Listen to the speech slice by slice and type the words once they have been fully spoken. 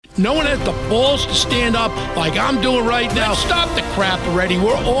No one has the balls to stand up like I'm doing right now. Stop the crap already.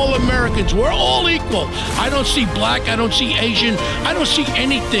 We're all Americans. We're all equal. I don't see black. I don't see Asian. I don't see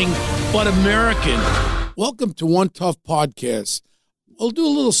anything but American. Welcome to One Tough Podcast. We'll do a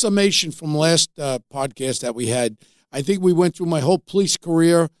little summation from last podcast that we had. I think we went through my whole police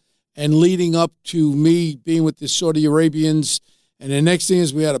career and leading up to me being with the Saudi Arabians. And the next thing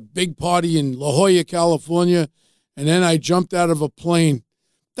is we had a big party in La Jolla, California. And then I jumped out of a plane.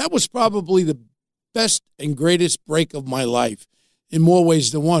 That was probably the best and greatest break of my life in more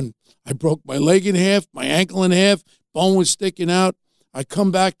ways than one. I broke my leg in half, my ankle in half, bone was sticking out. I come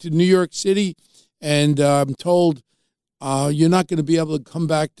back to New York City, and I'm told you're not going to be able to come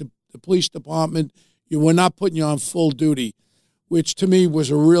back to the police department. We're not putting you on full duty, which to me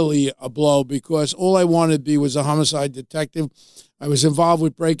was really a blow because all I wanted to be was a homicide detective. I was involved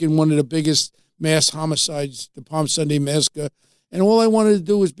with breaking one of the biggest mass homicides, the Palm Sunday Massacre. And all I wanted to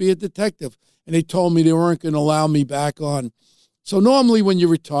do was be a detective. And they told me they weren't going to allow me back on. So normally when you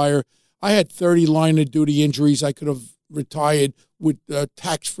retire, I had 30 line-of-duty injuries. I could have retired with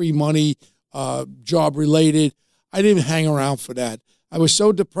tax-free money, job-related. I didn't hang around for that. I was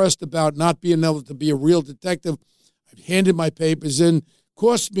so depressed about not being able to be a real detective. I handed my papers in.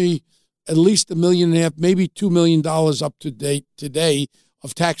 Cost me at least $1.5 million, maybe $2 million up to date today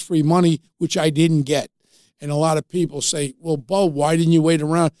of tax-free money, which I didn't get. And a lot of people say, well, Bo, why didn't you wait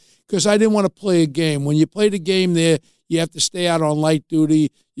around? Because I didn't want to play a game. When you play the game there, you have to stay out on light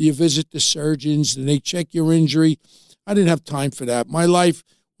duty. You visit the surgeons, and they check your injury. I didn't have time for that. My life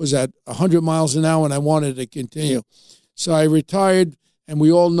was at 100 miles an hour, and I wanted to continue. So I retired, and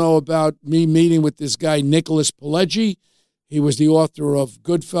we all know about me meeting with this guy, Nicholas Pileggi. He was the author of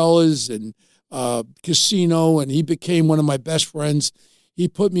Goodfellas and Casino, and he became one of my best friends. He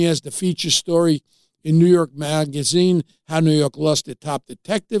put me as the feature story in New York Magazine, How New York Lost Their Top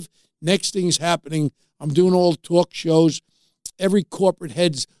Detective. Next thing's happening. I'm doing all talk shows. Every corporate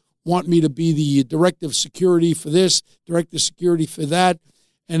heads want me to be the director of security for this, director of security for that.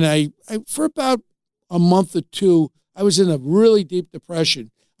 And I for about a month or two, I was in a really deep depression.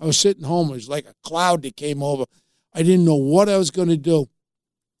 I was sitting home. It was like a cloud that came over. I didn't know what I was going to do.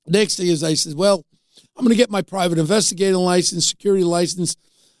 Next thing is I said, well, I'm going to get my private investigator license, security license.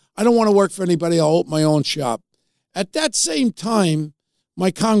 I don't want to work for anybody. I'll open my own shop. At that same time, my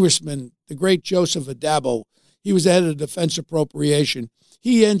congressman, the great Joseph Addabbo, he was the head of Defense Appropriation.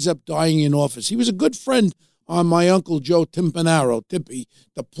 He ends up dying in office. He was a good friend on my uncle Joe Timpanaro, Tippy,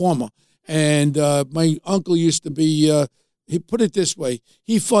 the plumber. And my uncle used to be, he put it this way,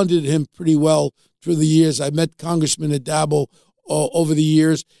 he funded him pretty well through the years. I met Congressman Addabbo over the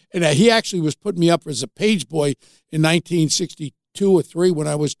years. And he actually was putting me up as a page boy in 1962 or 3 when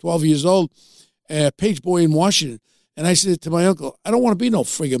I was 12 years old, page boy in Washington. And I said to my uncle, I don't want to be no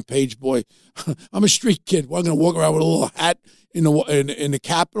friggin' page boy. I'm a street kid. Well, I'm going to walk around with a little hat in the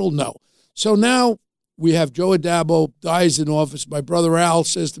Capitol? No. So now we have Joe Addabbo, dies in office. My brother Al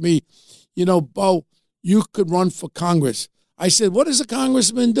says to me, you know, Bo, you could run for Congress. I said, what does a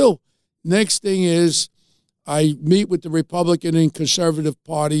congressman do? Next thing is I meet with the Republican and conservative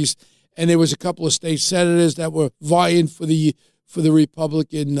parties, and there was a couple of state senators that were vying for the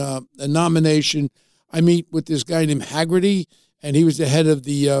Republican nomination. I meet with this guy named Haggerty, and he was the head of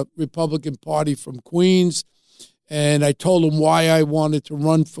the Republican Party from Queens. And I told him why I wanted to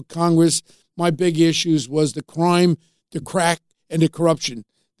run for Congress. My big issues was the crime, the crack, and the corruption.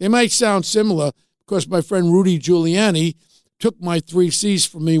 They might sound similar because my friend Rudy Giuliani took my 3 C's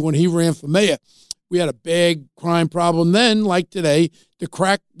from me when he ran for mayor. We had a big crime problem then, like today. The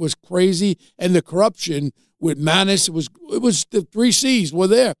crack was crazy, and the corruption with Manus, it was the 3 C's were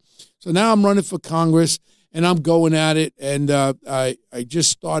there. So now I'm running for Congress, and I'm going at it, and I just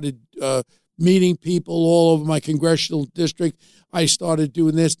started meeting people all over my congressional district. I started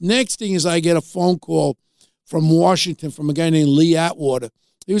doing this. Next thing is I get a phone call from Washington from a guy named Lee Atwater.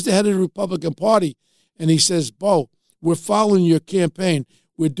 He was the head of the Republican Party, and he says, Bo, we're following your campaign.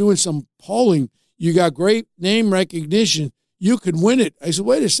 We're doing some polling. You got great name recognition. You could win it. I said,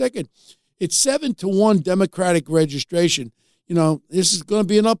 wait a second. It's 7-1 Democratic registration. You know, this is going to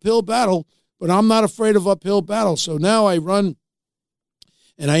be an uphill battle, but I'm not afraid of uphill battles. So now I run,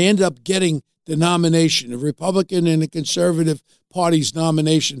 and I end up getting the nomination, the Republican and the Conservative Party's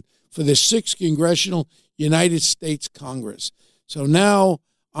nomination for the 6th Congressional United States Congress. So now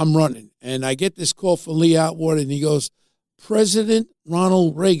I'm running, and I get this call from Lee Atwater, and he goes, President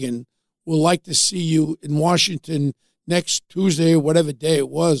Ronald Reagan will like to see you in Washington next Tuesday or whatever day it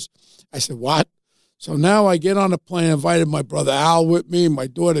was. I said, what? So now I get on a plane, invited my brother Al with me, my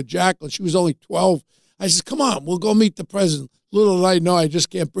daughter Jacqueline. She was only 12. I said, come on, we'll go meet the president. Little did I know, I just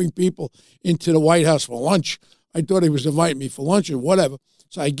can't bring people into the White House for lunch. I thought he was inviting me for lunch or whatever.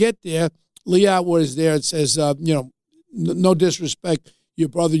 So I get there. Lee Atwater is there and says, no disrespect, your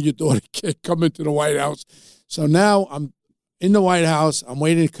brother and your daughter can't come into the White House. So now I'm in the White House. I'm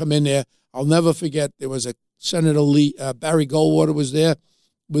waiting to come in there. I'll never forget, there was a Senator Barry Goldwater was there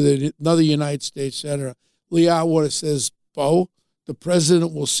with another United States senator. Lee Atwater says, Bo, the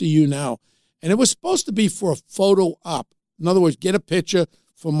president will see you now. And it was supposed to be for a photo op. In other words, get a picture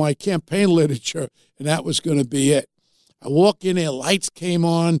for my campaign literature, and that was going to be it. I walk in there, lights came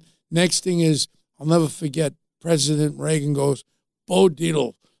on. Next thing is, I'll never forget, President Reagan goes, Bo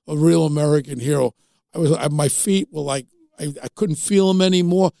Dietl, a real American hero. My feet were like, I couldn't feel them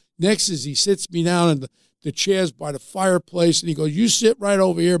anymore. Next is he sits me down in the chairs by the fireplace, and he goes, you sit right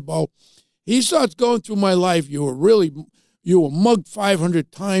over here, Bo. He starts going through my life. You were mugged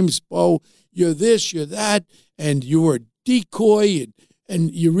 500 times, Bo. You're this, you're that, and you were a decoy,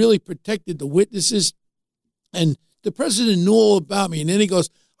 and you really protected the witnesses. And the president knew all about me. And then he goes,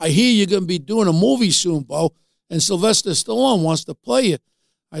 I hear you're going to be doing a movie soon, Bo, and Sylvester Stallone wants to play you.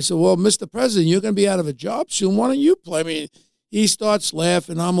 I said, well, Mr. President, you're going to be out of a job soon. Why don't you play me? He starts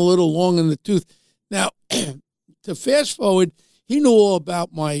laughing. I'm a little long in the tooth. Now, to fast forward, he knew all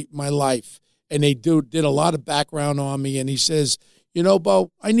about my life, and they did a lot of background on me. And he says,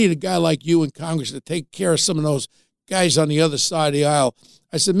 Bo, I need a guy like you in Congress to take care of some of those guys on the other side of the aisle.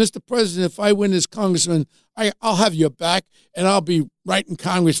 I said, Mr. President, if I win as congressman, I'll have your back, and I'll be right in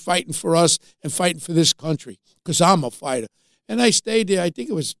Congress fighting for us and fighting for this country because I'm a fighter. And I stayed there. I think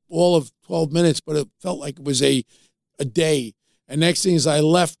it was all of 12 minutes, but it felt like it was a day. And next thing is I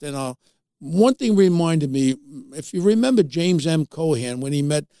left, and one thing reminded me, if you remember James M. Cohan, when he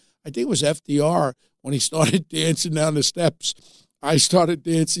met, I think it was FDR, when he started dancing down the steps. I started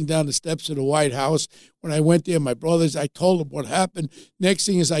dancing down the steps of the White House. When I went there, my brothers, I told them what happened. Next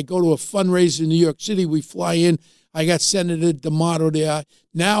thing is I go to a fundraiser in New York City. We fly in. I got Senator D'Amato there.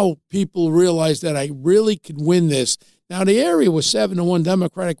 Now people realize that I really could win this. Now, the area was 7-1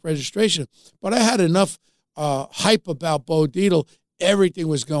 Democratic registration, but I had enough hype about Bo Dietl. Everything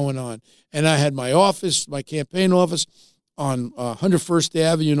was going on. And I had my office, my campaign office on 101st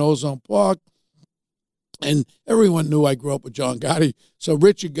Avenue in Ozone Park. And everyone knew I grew up with John Gotti. So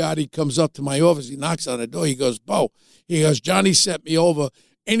Richard Gotti comes up to my office. He knocks on the door. He goes, Bo, Johnny sent me over.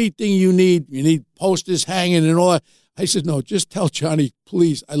 Anything you need posters hanging and all that. I said, no, just tell Johnny,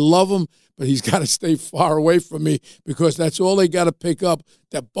 please. I love him, but he's got to stay far away from me because that's all they got to pick up,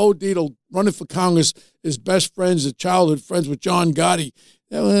 that Bo Dietl running for Congress is best friends, is childhood friends with John Gotti.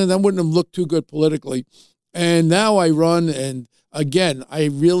 That wouldn't have looked too good politically. And now I run, and again, I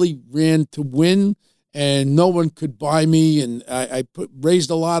really ran to win, and no one could buy me, and I raised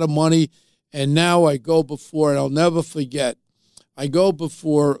a lot of money, and now I go before, and I'll never forget, I go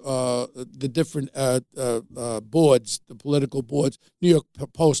before the different boards, the political boards. New York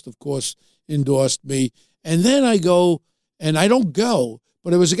Post, of course, endorsed me. And then I go, and I don't go,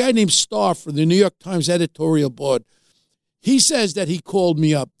 but it was a guy named Starr from the New York Times editorial board. He says that he called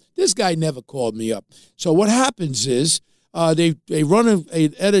me up. This guy never called me up. So what happens is they run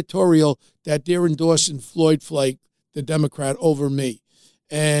an editorial that they're endorsing Floyd Flake, the Democrat, over me.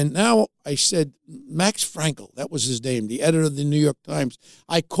 And now I said, Max Frankel, that was his name, the editor of the New York Times.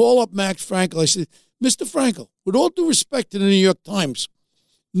 I call up Max Frankel. I said, Mr. Frankel, with all due respect to the New York Times,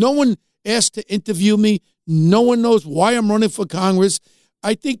 no one asked to interview me. No one knows why I'm running for Congress.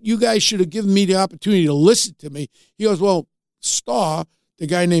 I think you guys should have given me the opportunity to listen to me. He goes, well, Starr, the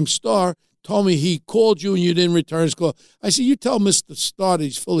guy named Starr, told me he called you and you didn't return his call. I said, you tell Mr. Starr that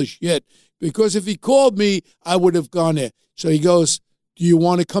he's full of shit, because if he called me, I would have gone there. So he goes, do you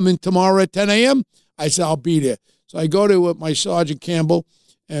want to come in tomorrow at 10 a.m.? I said, I'll be there. So I go to my Sergeant Campbell,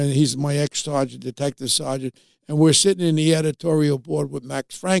 and he's my ex-sergeant, detective sergeant, and we're sitting in the editorial board with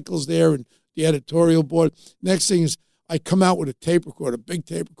Max Frankel's there and the editorial board. Next thing is I come out with a tape recorder, a big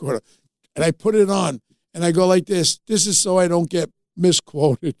tape recorder, and I put it on, and I go like this. This is so I don't get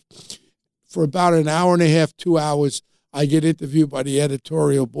misquoted. For about an hour and a half, 2 hours, I get interviewed by the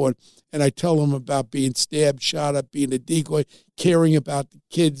editorial board, and I tell them about being stabbed, shot up, being a decoy, caring about the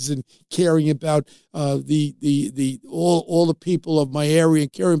kids and caring about all the people of my area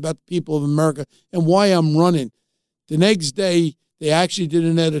and caring about the people of America and why I'm running. The next day, they actually did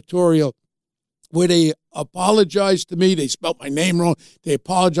an editorial where they apologized to me. They spelled my name wrong. They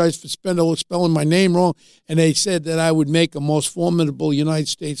apologized for spelling my name wrong, and they said that I would make a most formidable United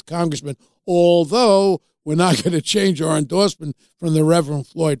States congressman, although we're not going to change our endorsement from the Reverend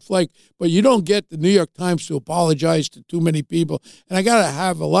Floyd Flake. But you don't get the New York Times to apologize to too many people. And I got to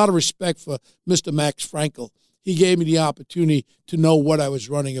have a lot of respect for Mr. Max Frankel. He gave me the opportunity to know what I was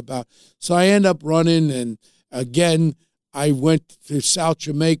running about. So I end up running, and again, I went to South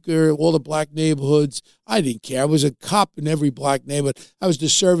Jamaica, all the black neighborhoods. I didn't care. I was a cop in every black neighborhood. I was the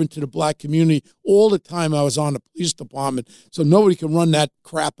servant to the black community all the time I was on the police department. So nobody can run that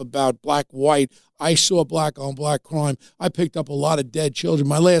crap about black, white. I saw black on black crime. I picked up a lot of dead children.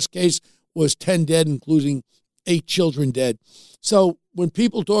 My last case was 10 dead, including 8 children dead. So when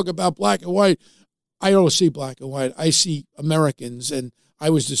people talk about black and white, I don't see black and white. I see Americans, and I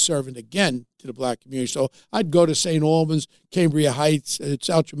was the servant again to the black community. So I'd go to St. Albans, Cambria Heights,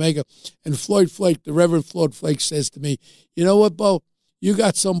 South Jamaica, and Floyd Flake, the Reverend Floyd Flake, says to me, "You know what, Bo? You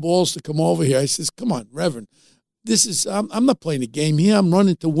got some balls to come over here." I says, "Come on, Reverend. I'm not playing a game here. I'm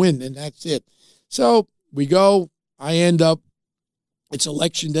running to win, and that's it." So we go. I end up, it's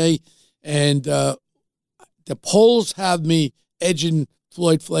election day, and the polls have me edging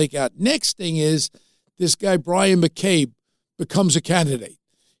Floyd Flake out. Next thing is, this guy, Brian McCabe, becomes a candidate.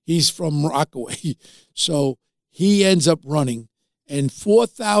 He's from Rockaway. So he ends up running, and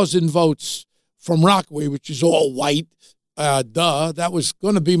 4,000 votes from Rockaway, which is all white. That was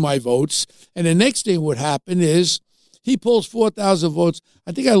going to be my votes. And the next thing would happen is he pulls 4,000 votes.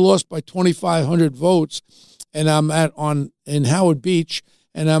 I think I lost by 2,500 votes, and I'm in Howard Beach,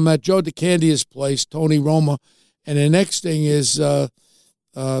 and I'm at Joe DeCandia's place, Tony Roma. And the next thing is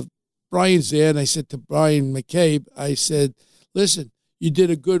Brian's there, and I said to Brian McCabe, I said, "Listen, you did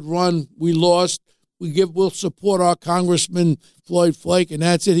a good run. We lost. We'll support our Congressman Floyd Flake," and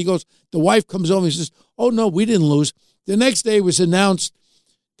that's it. He goes, the wife comes over and says, "Oh, no, we didn't lose." The next day it was announced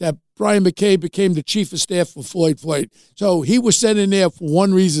that Brian McCabe became the chief of staff for Floyd Flake. So he was sent in there for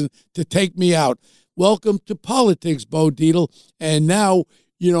one reason, to take me out. Welcome to politics, Bo Dietl. And now,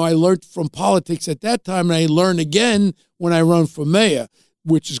 I learned from politics at that time, and I learned again when I run for mayor,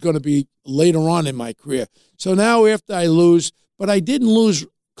 which is going to be later on in my career. So now after I lose, but I didn't lose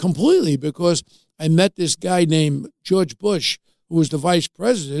completely, because I met this guy named George Bush, who was the vice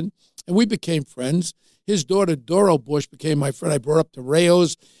president, and we became friends. His daughter, Doro Bush, became my friend. I brought her up to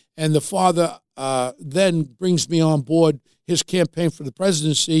Rayo's, and the father then brings me on board his campaign for the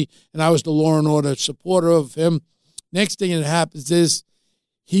presidency, and I was the law and order supporter of him. Next thing that happens is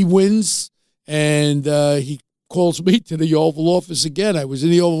he wins, and he calls me to the Oval Office again. I was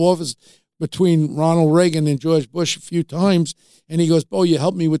in the Oval Office between Ronald Reagan and George Bush a few times, and he goes, "Bo, you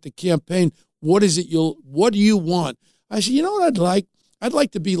helped me with the campaign. What do you want?" I said, "You know what I'd like? I'd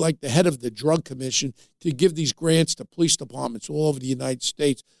like to be like the head of the Drug Commission, to give these grants to police departments all over the United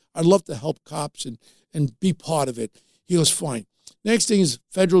States. I'd love to help cops and be part of it." He goes, "Fine." Next thing is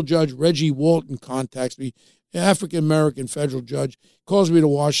Federal Judge Reggie Walton contacts me, African-American federal judge, calls me to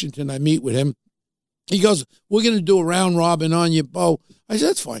Washington. I meet with him. He goes, "We're going to do a round robin on you, Bo." I said,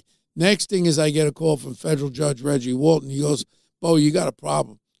 "That's fine." Next thing is I get a call from Federal Judge Reggie Walton. He goes, "Bo, you got a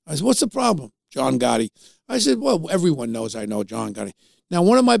problem." I said, "What's the problem?" "John Gotti." I said, "Well, everyone knows I know John Gotti." Now,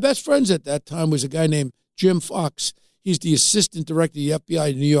 one of my best friends at that time was a guy named Jim Fox. He's the assistant director of the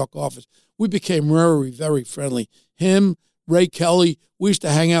FBI New York office. We became very, very friendly. Him, Ray Kelly, we used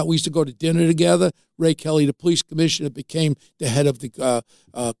to hang out. We used to go to dinner together. Ray Kelly, the police commissioner, became the head of the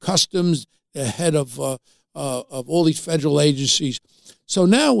customs, the head of all these federal agencies. So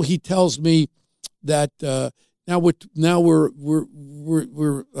now he tells me that now we're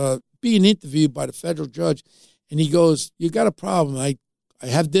being interviewed by the federal judge, and he goes, "You got a problem." I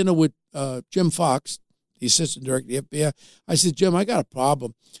have dinner with Jim Fox, the assistant director of the FBI. I said, "Jim, I got a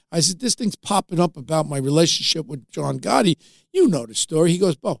problem." I said, "This thing's popping up about my relationship with John Gotti. You know the story." He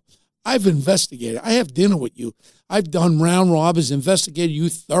goes, "Bo, I've investigated. I have dinner with you. I've done round robins, investigated you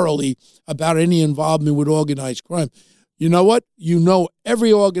thoroughly about any involvement with organized crime. You know what? You know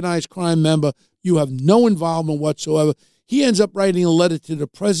every organized crime member. You have no involvement whatsoever." He ends up writing a letter to the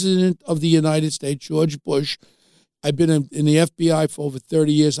President of the United States, George Bush. I've been in the FBI for over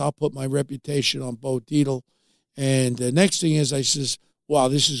 30 years. I'll put my reputation on Bo Dietl. And the next thing is I says, "Wow,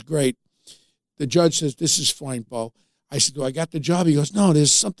 this is great." The judge says, "This is fine, Bo." I said, "Do I got the job?" He goes, "No,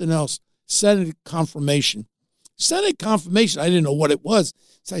 there's something else. Senate confirmation." Senate confirmation. I didn't know what it was.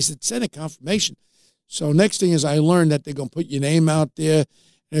 So I said, "Senate confirmation." So next thing is I learned that they're going to put your name out there.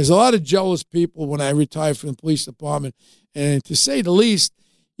 And there's a lot of jealous people when I retired from the police department. And to say the least,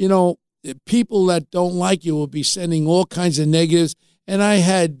 people that don't like you will be sending all kinds of negatives. And I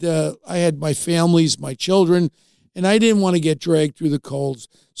had my families, my children, and I didn't want to get dragged through the coals.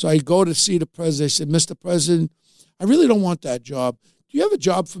 So I go to see the president. I said, "Mr. President, I really don't want that job. do you have a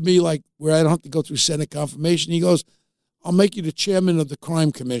job for me, like where I don't have to go through Senate confirmation? He goes, I'll make you the chairman of the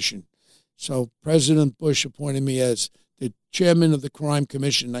Crime Commission. So President Bush appointed me as the chairman of the Crime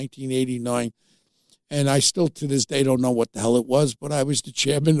Commission in 1989. And I still, to this day, don't know what the hell it was, but I was the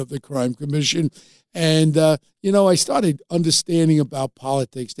chairman of the Crime Commission. And, I started understanding about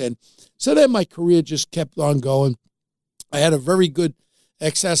politics then. So then my career just kept on going. I had a very good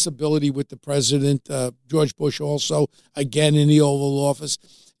accessibility with the president, George Bush also, again in the Oval Office.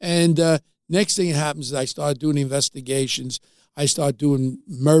 And next thing that happens is I started doing investigations. I started doing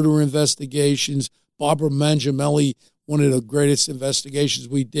murder investigations. Barbara Mangiamelli, one of the greatest investigations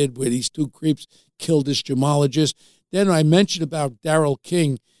we did, where these two creeps killed this gemologist. Then I mentioned about Darrell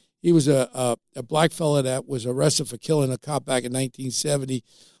King. He was a black fella that was arrested for killing a cop back in 1970.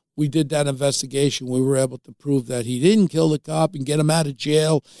 We did that investigation. We were able to prove that he didn't kill the cop and get him out of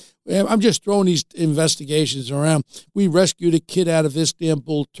jail. I'm just throwing these investigations around. We rescued a kid out of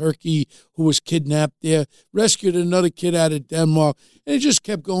Istanbul, Turkey, who was kidnapped there. Rescued another kid out of Denmark. And it just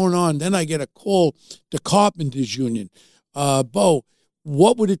kept going on. Then I get a call, the Carpenters Union. Bo,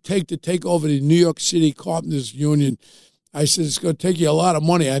 what would it take over the New York City Carpenters Union? I said, it's going to take you a lot of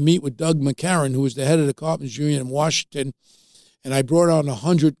money. I meet with Doug McCarran, who was the head of the Carpenters Union in Washington, and I brought on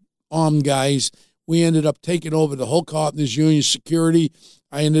 100 armed guys. We ended up taking over the whole Carpenters Union security.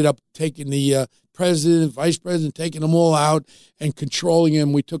 I ended up taking the president, vice president, taking them all out and controlling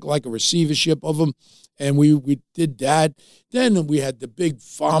them. We took like a receivership of them, and we did that. Then we had the big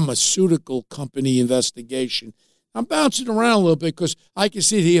pharmaceutical company investigation. I'm bouncing around a little bit because I can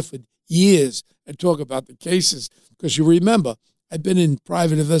sit here for years and talk about the cases, because you remember, I've been in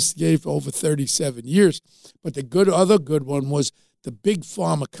private investigating for over 37 years. But the other good one was the big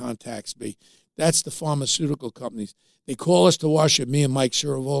pharma contacts me. That's the pharmaceutical companies. They call us to Washington, me and Mike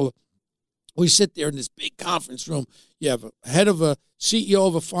Siravola. We sit there in this big conference room. You have a head of a CEO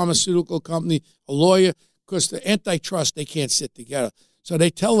of a pharmaceutical company, a lawyer, because the antitrust, they can't sit together. So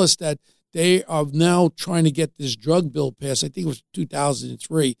they tell us that they are now trying to get this drug bill passed. I think it was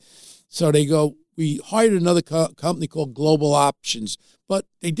 2003. So they go, we hired another company called Global Options, but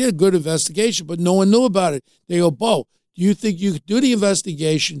they did a good investigation, but no one knew about it. They go, Bo, do you think you could do the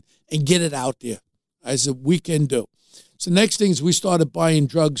investigation and get it out there? I said, we can do. So next thing is we started buying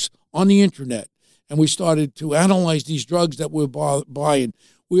drugs on the internet, and we started to analyze these drugs that we're buying.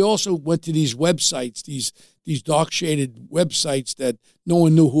 We also went to these websites, these dark-shaded websites that no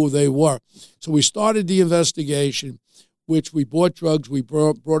one knew who they were. So we started the investigation, which we bought drugs, we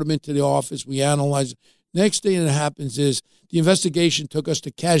brought them into the office, we analyzed. Next thing that happens is the investigation took us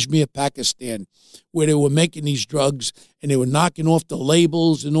to Kashmir, Pakistan, where they were making these drugs, and they were knocking off the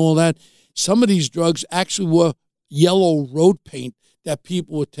labels and all that. Some of these drugs actually were yellow road paint that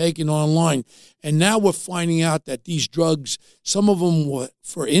people were taking online. And now we're finding out that these drugs, some of them were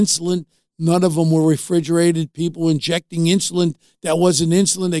for insulin, none of them were refrigerated. People were injecting insulin that wasn't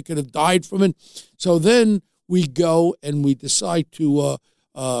insulin. They could have died from it. So then we go and we decide to,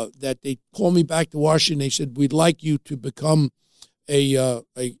 that they call me back to Washington. They said, we'd like you to become a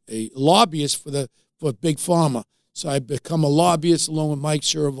lobbyist for Big Pharma. So I become a lobbyist along with Mike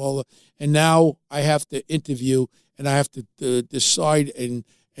Siravola, and now I have to interview and I have to decide and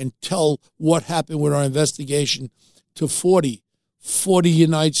tell what happened with our investigation to 40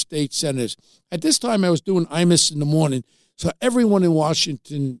 United States senators. At this time, I was doing Imus in the morning, so everyone in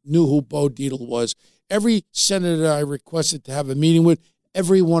Washington knew who Bo Dietl was. Every senator I requested to have a meeting with,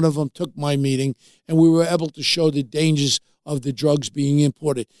 every one of them took my meeting, and we were able to show the dangers of the drugs being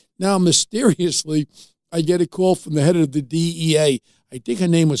imported. Now, mysteriously, I get a call from the head of the DEA. I think her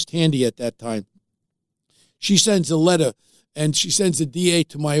name was Tandy at that time. She sends a letter, and she sends the DA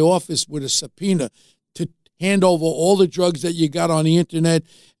to my office with a subpoena to hand over all the drugs that you got on the internet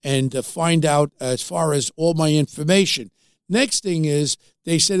and to find out as far as all my information. Next thing is,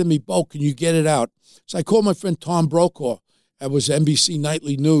 they said to me, Bo, can you get it out? So I called my friend Tom Brokaw. That was NBC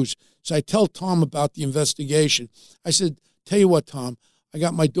Nightly News. So I tell Tom about the investigation. I said, tell you what, Tom, I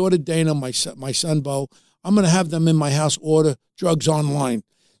got my daughter Dana, my son Bo. I'm going to have them in my house order drugs online.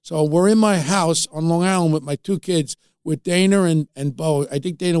 So we're in my house on Long Island with my two kids, with Dana and Bo. I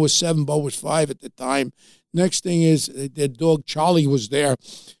think Dana was 7, Bo was 5 at the time. Next thing is their dog Charlie was there,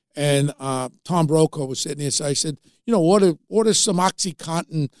 and Tom Brokaw was sitting there. So I said, order some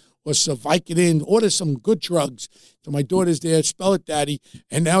OxyContin or some Vicodin, order some good drugs. So my daughter's there, spell it, Daddy,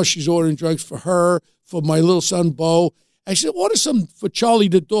 and now she's ordering drugs for her, for my little son Bo. I said, order some for Charlie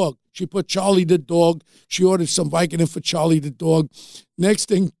the dog. She put Charlie the dog. She ordered some Vicodin for Charlie the dog. Next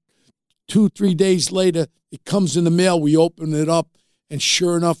thing, 2-3 days later, it comes in the mail. We open it up, and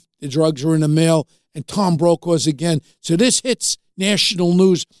sure enough, the drugs are in the mail. And Tom Brokaw's again. So this hits national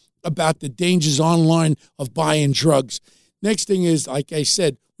news about the dangers online of buying drugs. Next thing is, like I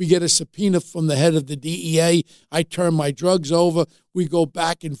said, we get a subpoena from the head of the DEA. I turn my drugs over. We go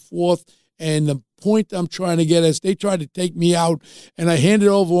back and forth. And the point I'm trying to get is they tried to take me out, and I handed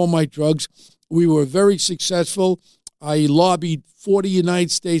over all my drugs. We were very successful. I lobbied 40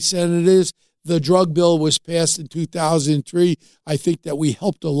 United States senators. The drug bill was passed in 2003. I think that we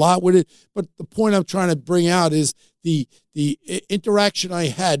helped a lot with it. But the point I'm trying to bring out is the interaction I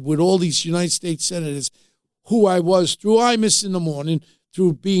had with all these United States senators, who I was through Imus in the morning,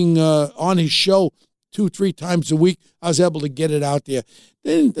 through being on his show 2-3 times a week. I was able to get it out there.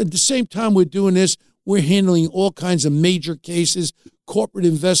 Then at the same time we're doing this, we're handling all kinds of major cases, corporate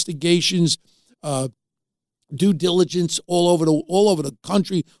investigations, due diligence all over the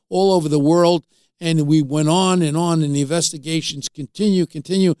country, all over the world. And we went on, and the investigations continue.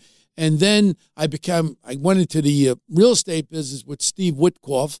 And then I went into the real estate business with Steve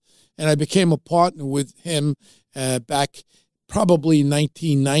Witkoff, and I became a partner with him back probably in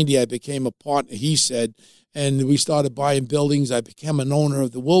 1990. I became a partner, he said, and we started buying buildings. I became an owner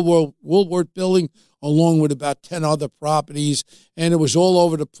of the Woolworth building, along with about 10 other properties, and it was all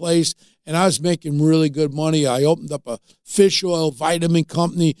over the place, and I was making really good money. I opened up a fish oil vitamin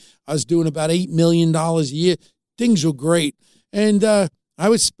company. I was doing about $8 million a year. Things were great, and I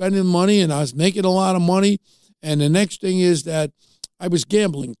was spending money, and I was making a lot of money, and the next thing is that I was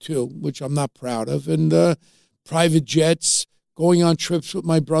gambling too, which I'm not proud of, and private jets, going on trips with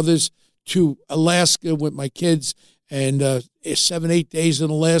my brothers to Alaska with my kids, and 7-8 days in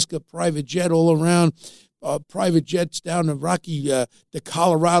Alaska, private jet all around, private jets down the the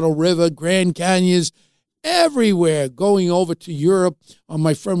Colorado River, Grand Canyons, everywhere, going over to Europe.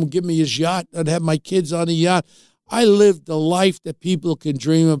 My friend would give me his yacht. I'd have my kids on the yacht. I lived the life that people can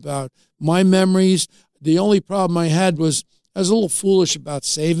dream about. My memories, the only problem I had was I was a little foolish about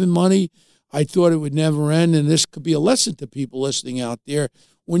saving money. I thought it would never end, and this could be a lesson to people listening out there.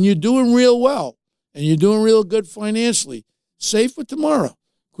 When you're doing real well and you're doing real good financially, save for tomorrow,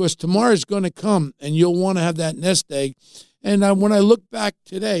 because tomorrow is going to come, and you'll want to have that nest egg. And when I look back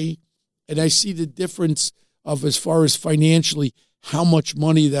today and I see the difference of, as far as financially, how much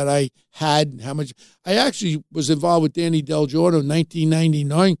money that I had and how much – I actually was involved with Danny Del Giorno in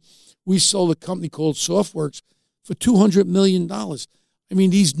 1999. We sold a company called Softworks for $200 million. I mean,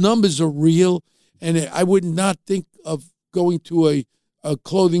 these numbers are real, and I would not think of going to a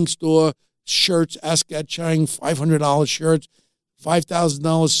clothing store, shirts, Ascot Chang, $500 shirts,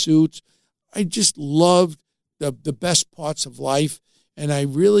 $5,000 suits. I just loved the best parts of life, and I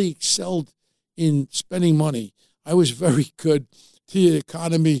really excelled in spending money. I was very good to the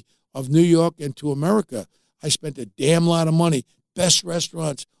economy of New York and to America. I spent a damn lot of money. Best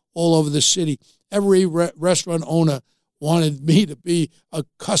restaurants all over the city. Every restaurant owner wanted me to be a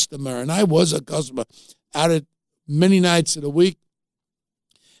customer, and I was a customer out at many nights of the week.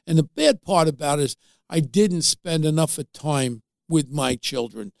 And the bad part about it is I didn't spend enough of time with my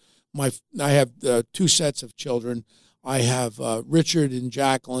children. I have 2 sets of children. I have Richard and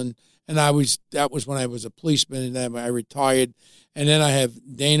Jacqueline, and that was when I was a policeman, and then I retired. And then I have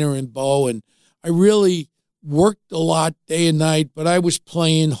Dana and Bo, and I really worked a lot day and night, but I was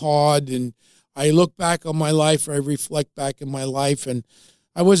playing hard, and I look back on my life, or I reflect back in my life, and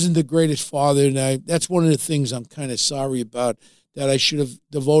I wasn't the greatest father, and that's one of the things I'm kind of sorry about, that I should have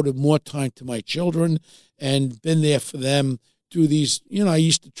devoted more time to my children and been there for them through these. I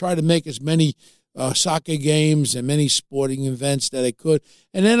used to try to make as many soccer games and many sporting events that I could,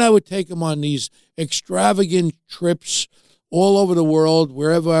 and then I would take them on these extravagant trips all over the world,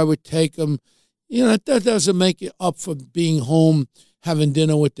 wherever I would take them. That doesn't make it up for being home, having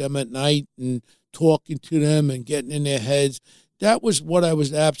dinner with them at night and talking to them and getting in their heads. That was what I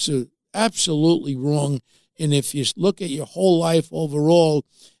was absolutely wrong. And if you look at your whole life overall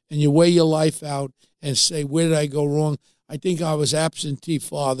and you weigh your life out and say, where did I go wrong? I think I was absentee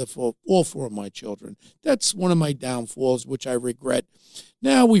father for all 4 of my children. That's one of my downfalls, which I regret.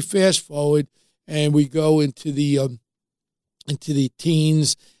 Now we fast forward and we go into the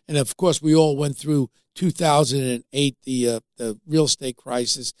teens. And, of course, we all went through 2008, the real estate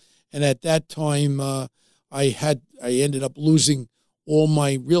crisis. And at that time, I ended up losing all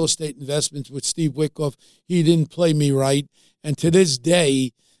my real estate investments with Steve Witkoff. He didn't play me right. And to this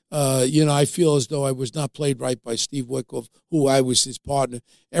day, I feel as though I was not played right by Steve Witkoff, who I was his partner.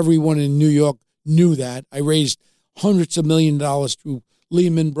 Everyone in New York knew that. I raised hundreds of millions of dollars through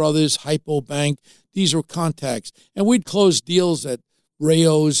Lehman Brothers, Hypo Bank. These were contacts. And we'd close deals at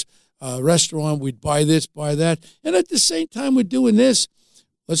Rayo's restaurant. We'd buy this, buy that. And at the same time we're doing this,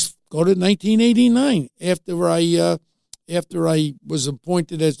 let's go to 1989. after I was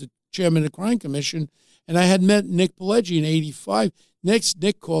appointed as the chairman of the Crime Commission, and I had met Nick Pileggi in 85.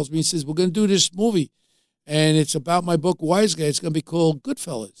 Nick calls me and says, we're going to do this movie, and it's about my book, Wise Guy. It's going to be called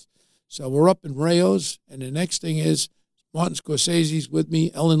Goodfellas. So we're up in Rayo's, and the next thing is Martin Scorsese's with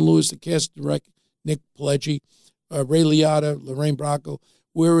me, Ellen Lewis, the cast director, Nick Pileggi, Ray Liotta, Lorraine Bracco.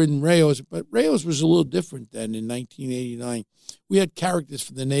 We're in Rayo's, but Rayo's was a little different then in 1989. We had characters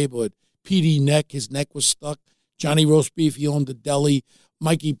from the neighborhood. P.D. Neck, his neck was stuck. Johnny Roast Beef, he owned the deli.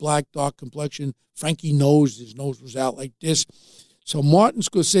 Mikey Black, dark complexion. Frankie Nose, his nose was out like this. So Martin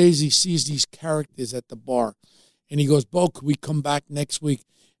Scorsese sees these characters at the bar, and he goes, Bo, could we come back next week?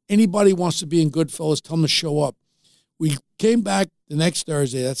 Anybody wants to be in Goodfellas, tell them to show up. We came back the next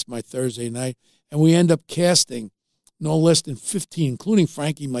Thursday, that's my Thursday night, and we end up casting no less than 15, including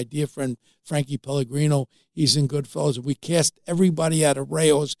Frankie, my dear friend Frankie Pellegrino. He's in Goodfellas. We cast everybody out of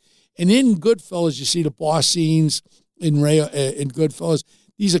Rayo's. And in Goodfellas, you see the bar scenes in Goodfellas.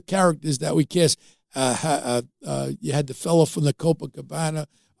 These are characters that we cast. You had the fellow from the Copacabana,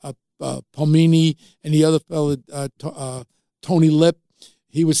 Palmini, and the other fellow, Tony Lip.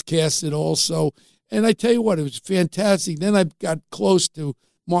 He was casted also. And I tell you what, it was fantastic. Then I got close to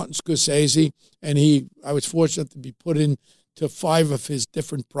Martin Scorsese, and I was fortunate to be put into 5 of his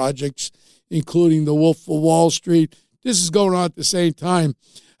different projects, including The Wolf of Wall Street. This is going on at the same time,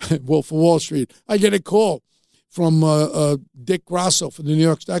 Wolf of Wall Street. I get a call from Dick Grasso from the New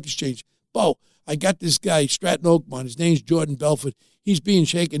York Stock Exchange. Bo, I got this guy, Stratton Oakmont. His name's Jordan Belfort. He's being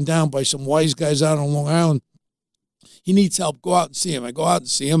shaken down by some wise guys out on Long Island. He needs help. Go out and see him. I go out and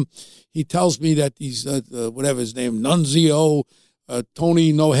see him. He tells me that these, whatever his name, Nunzio,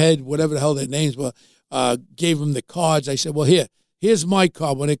 Tony No Head, whatever the hell their names were, gave him the cards. I said, well, here's my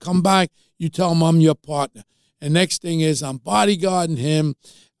card. When they come back, you tell them I'm your partner. And next thing is I'm bodyguarding him.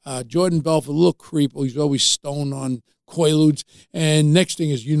 Jordan Belfort, a little creep. He's always stoned on Quaaludes. And next thing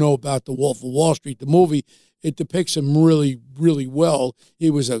is, about The Wolf of Wall Street, the movie. It depicts him really, really well. He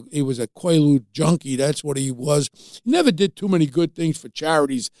was a Quaalude junkie. That's what he was. He never did too many good things for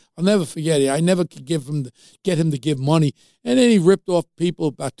charities. I'll never forget it. I never could get him to give money. And then he ripped off people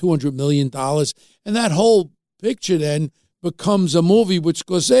about $200 million. And that whole picture then becomes a movie with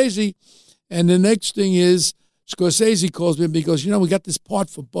Scorsese. And the next thing is, Scorsese calls me and he goes, we got this part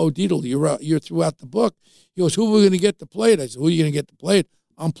for Bo Dietl. You're throughout the book. He goes, who are we going to get to play it? I said, who are you going to get to play it?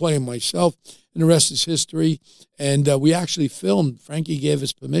 I'm playing myself, and the rest is history. And we actually filmed. Frankie gave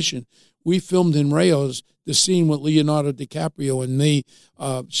us permission. We filmed in Rayo's the scene with Leonardo DiCaprio and me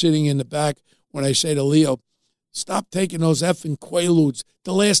sitting in the back when I say to Leo, stop taking those effing Quaaludes.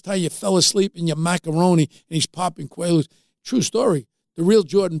 The last time you fell asleep in your macaroni and he's popping Quaaludes. True story. The real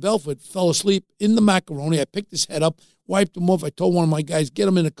Jordan Belfort fell asleep in the macaroni. I picked his head up, wiped him off. I told one of my guys, get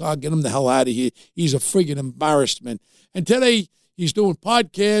him in the car, get him the hell out of here. He's a friggin' embarrassment. And today, he's doing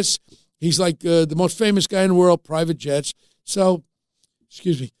podcasts. He's like the most famous guy in the world, private jets. So,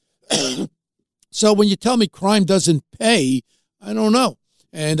 excuse me. So when you tell me crime doesn't pay, I don't know.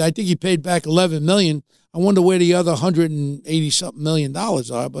 And I think he paid back $11 million. I wonder where the other $180-something million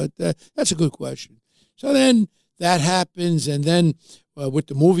are, but that's a good question. So then that happens, and then with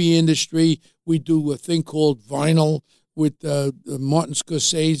the movie industry, we do a thing called Vinyl with Martin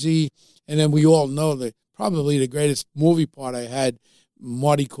Scorsese, and then we all know that probably the greatest movie part I had,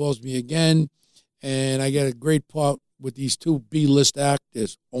 Marty Calls Me Again, and I get a great part with these 2 B-list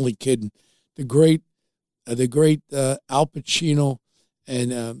actors. Only kidding. The great Al Pacino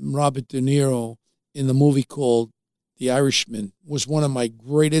and Robert De Niro in the movie called The Irishman was one of my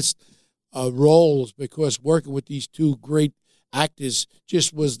greatest roles, because working with these 2 great actors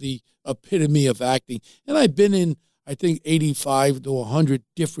just was the epitome of acting. And I've been in, I think, 85 to 100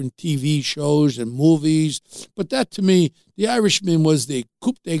 different TV shows and movies. But that, to me, The Irishman was the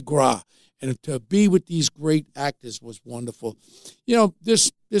coup de grace. And to be with these great actors was wonderful.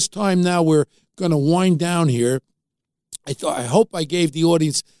 This time now we're going to wind down here. I hope I gave the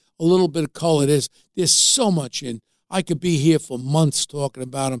audience a little bit of color. There's so much in. I could be here for months talking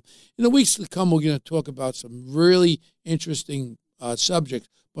about them. In the weeks to come, we're going to talk about some really interesting subjects.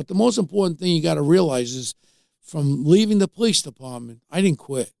 But the most important thing you got to realize is, from leaving the police department, I didn't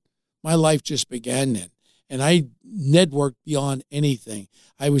quit. My life just began then. And I networked beyond anything.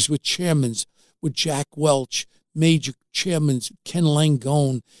 I was with chairmans, with Jack Welch, major chairmans, Ken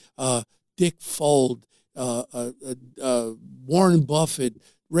Langone, Dick Fuld, Warren Buffett,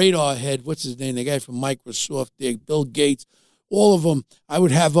 Radar Head, what's his name, the guy from Microsoft, Bill Gates, all of them. I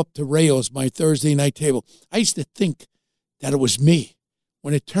would have up to Rayo's, my Thursday night table. I used to think that it was me,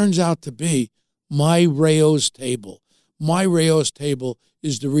 when it turns out to be my Rayo's table. My Rayo's table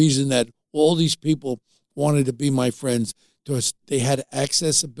is the reason that all these people wanted to be my friends. They had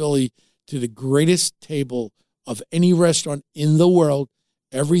accessibility to the greatest table of any restaurant in the world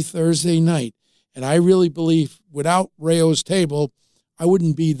every Thursday night. And I really believe without Rayo's Table, I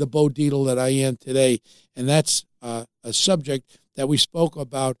wouldn't be the Bo Dietl that I am today. And that's a subject that we spoke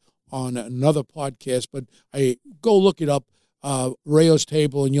about on another podcast. But I go look it up, Rayo's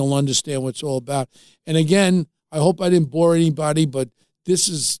Table, and you'll understand what it's all about. And again, I hope I didn't bore anybody, but this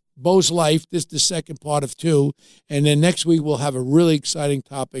is Bo's life. This is the second part of 2. And then next week we'll have a really exciting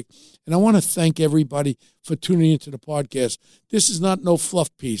topic. And I want to thank everybody for tuning into the podcast. This is not no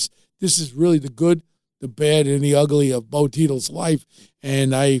fluff piece. This is really the good, the bad, and the ugly of Bo Dietl's life.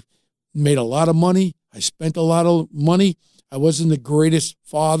 And I made a lot of money. I spent a lot of money. I wasn't the greatest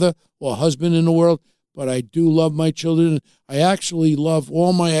father or husband in the world, but I do love my children. I actually love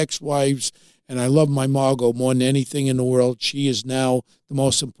all my ex-wives, and I love my Margot more than anything in the world. She is now the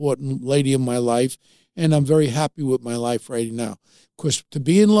most important lady in my life, and I'm very happy with my life right now. Because to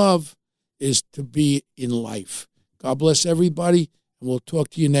be in love is to be in life. God bless everybody, and we'll talk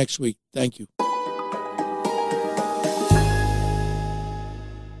to you next week. Thank you.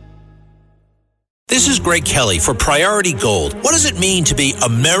 This is Greg Kelly for Priority Gold. What does it mean to be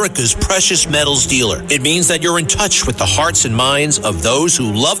America's precious metals dealer? It means that you're in touch with the hearts and minds of those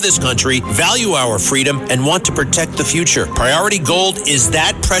who love this country, value our freedom, and want to protect the future. Priority Gold is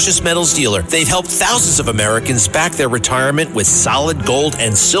that precious metals dealer. They've helped thousands of Americans back their retirement with solid gold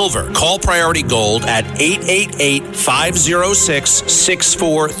and silver. Call Priority Gold at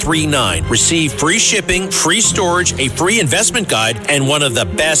 888-506-6439. Receive free shipping, free storage, a free investment guide, and one of the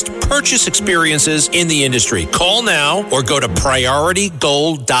best purchase experiences in the industry. Call now or go to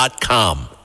PriorityGold.com.